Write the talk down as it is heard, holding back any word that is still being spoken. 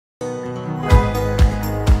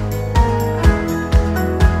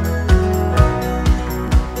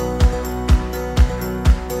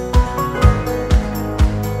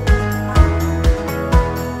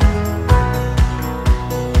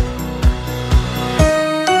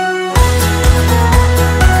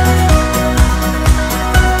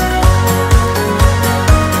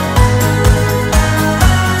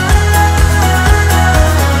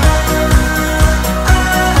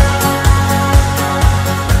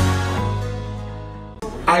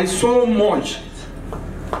I so much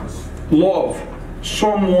love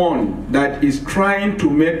someone that is trying to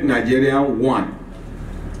make Nigeria one.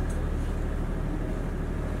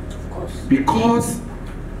 Because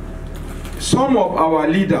some of our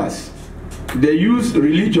leaders, they use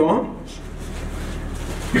religion,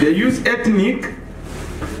 they use ethnic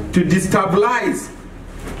to destabilize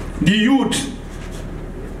the youth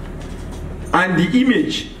and the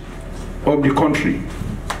image of the country.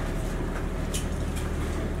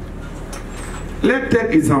 Let's take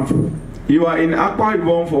example. You are in Akwa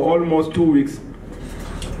Ibom for almost 2 weeks.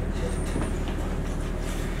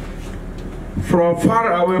 From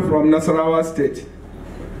far away from Nasarawa State.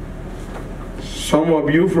 Some of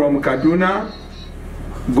you from Kaduna,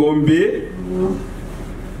 Gombe,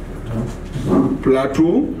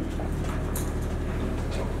 Plateau.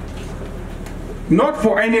 Not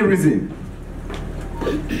for any reason.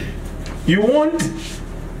 You want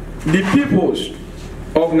the peoples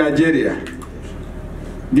of Nigeria,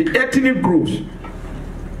 the ethnic groups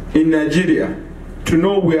in Nigeria, to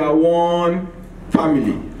know we are one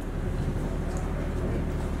family.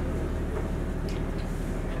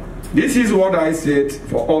 This is what I said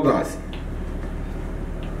for others.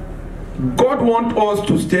 God wants us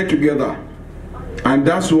to stay together, and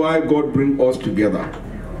that's why God brings us together.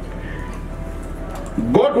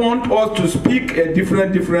 God wants us to speak a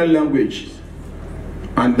different language,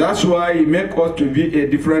 and that's why He makes us to be a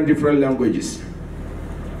different languages.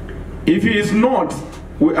 If He is not,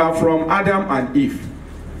 we are from Adam and Eve.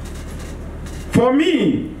 For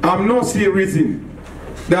me, I'm not seeing reason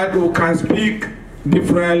that we can speak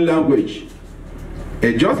different language.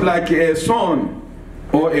 Just like a son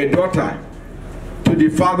or a daughter to the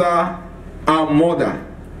father and mother.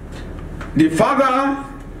 The father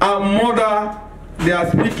and mother, they are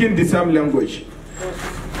speaking the same language.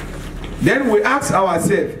 Then we ask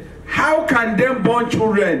ourselves, how can them born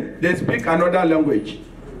children, they speak another language?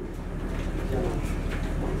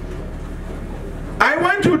 I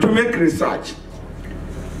want you to make research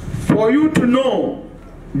for you to know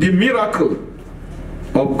the miracle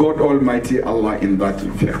of God Almighty Allah in that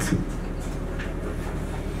effect.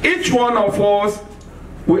 Each one of us,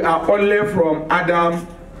 we are only from Adam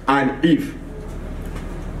and Eve.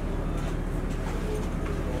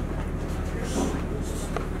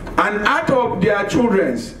 And out of their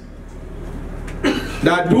children,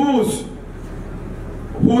 that those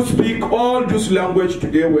who speak all this language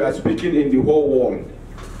today we are speaking in the whole world.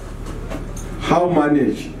 How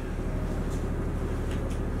manage?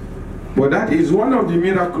 But that is one of the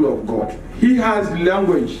miracles of God. He has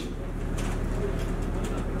language.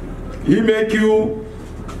 He make you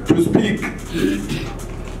to speak.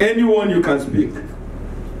 Anyone you can speak.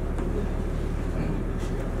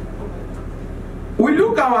 We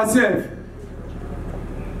look ourselves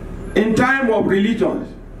in time of religions.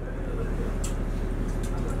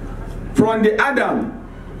 From the Adam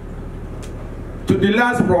to the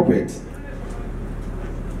last prophet.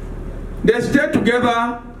 They stay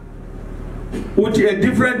together with a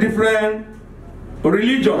different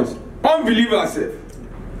religions, unbelievers.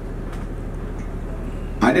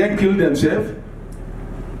 And then kill themselves?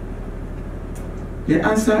 The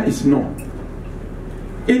answer is no.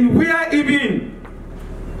 In where even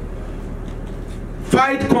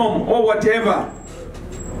fight come or whatever,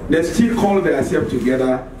 they still call themselves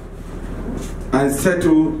together and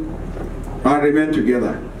settle and remain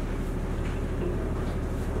together.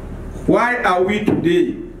 Why are we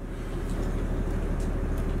today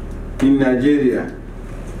in Nigeria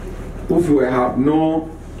if we have no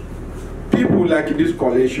people like this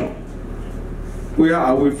coalition? Where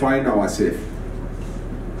are we find ourselves?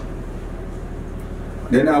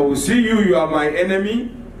 Then I will see you, you are my enemy.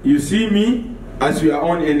 You see me as your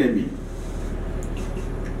own enemy.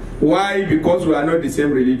 Why? Because we are not the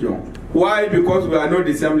same religion. Why? Because we are not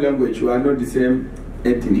the same language. We are not the same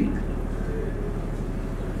ethnic.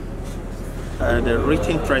 The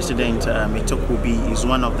RTEAN president, Maitakobi, is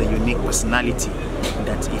one of the unique personality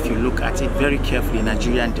that, if you look at it very carefully,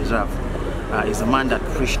 Nigerians deserve. Is a man that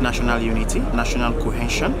preached national unity, national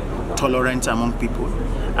cohesion, tolerance among people,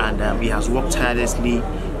 and he has worked tirelessly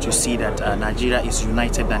to see that Nigeria is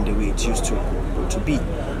united than the way it used to be.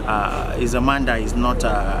 Is a man that is not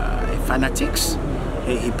a fanatics.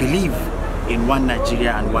 He believes in one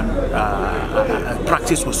Nigeria and one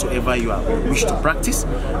practice whatsoever you wish to practice,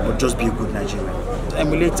 but just be a good Nigerian.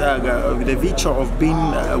 Emulate with the virtue of being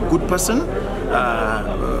a good person,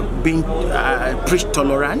 preach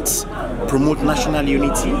tolerance, promote national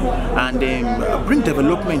unity, and bring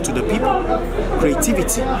development to the people,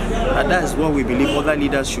 creativity. That is what we believe other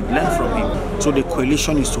leaders should learn from him. So the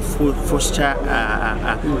coalition is to foster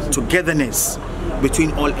togetherness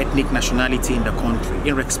between all ethnic nationality in the country,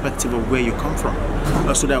 irrespective of where you come from,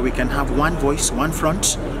 so that we can have one voice, one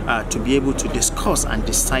front, to be able to discuss and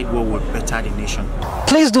decide what will better the nation.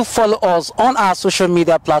 Please do follow us on our social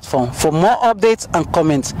media platform for more updates and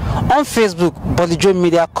comments. On Facebook, Bolijo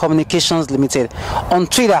Media Communications Limited. On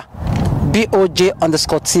Twitter,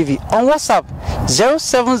 BOJ_TV. On WhatsApp,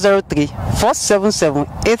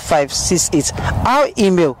 0703-477-8568. Our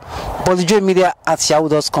email,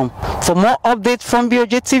 bolijomedia@yahoo.com. For more updates from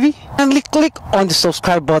BOJ TV, kindly click on the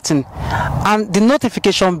subscribe button and the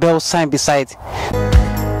notification bell sign beside.